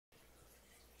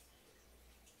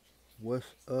What's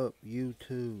up,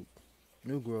 YouTube?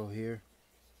 New Girl here.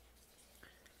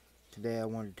 Today I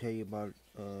wanted to tell you about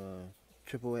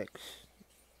Triple X.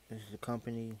 This is a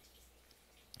company.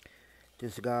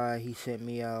 This guy, he sent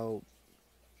me out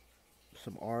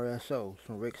some RSO,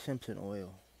 some Rick Simpson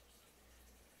oil.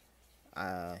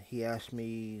 He asked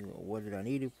me what did I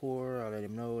need it for. I let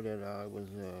him know that I was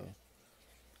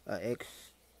a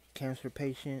ex-cancer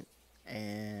patient,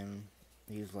 and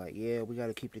he's like, "Yeah, we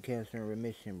gotta keep the cancer in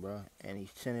remission, bruh." And he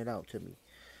sent it out to me,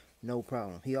 no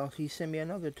problem. He sent me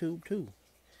another tube too.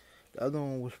 The other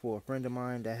one was for a friend of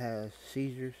mine that has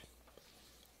seizures,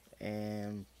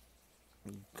 and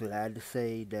glad to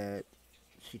say that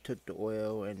she took the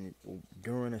oil and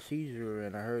during a seizure,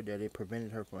 and I heard that it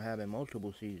prevented her from having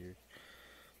multiple seizures.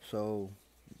 So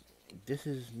this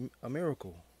is a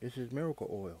miracle. This is miracle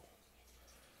oil.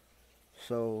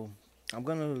 So I'm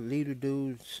gonna leave the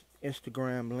dude's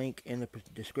Instagram link in the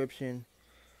description.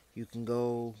 You can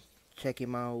go check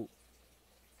him out,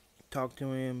 talk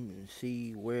to him, and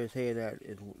see where his head at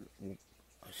is.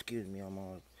 Excuse me, I'm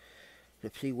on.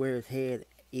 To see where his head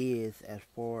is as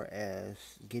far as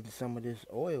getting some of this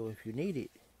oil if you need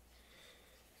it.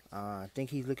 I think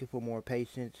he's looking for more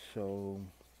patients, so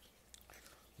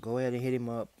go ahead and hit him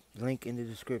up. Link in the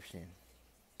description.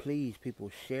 Please,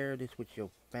 people, share this with your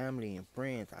family and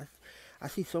friends. I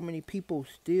see so many people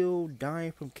still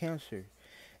dying from cancer.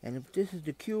 And if this is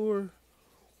the cure,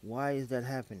 why is that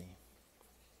happening?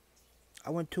 I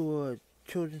went to a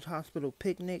children's hospital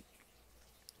picnic,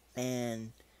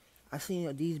 and I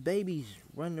seen these babies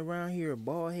running around here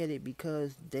bald headed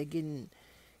because they're getting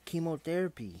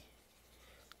chemotherapy.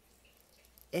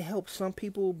 It helps some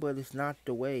people, but it's not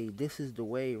the way. This is the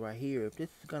way right here. If this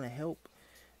is gonna help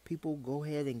people, go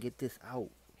ahead and get this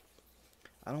out.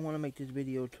 I don't want to make this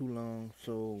video too long,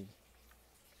 so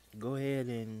go ahead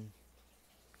and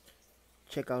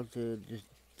check out the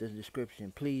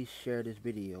description. Please share this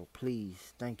video.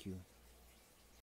 Please. Thank you.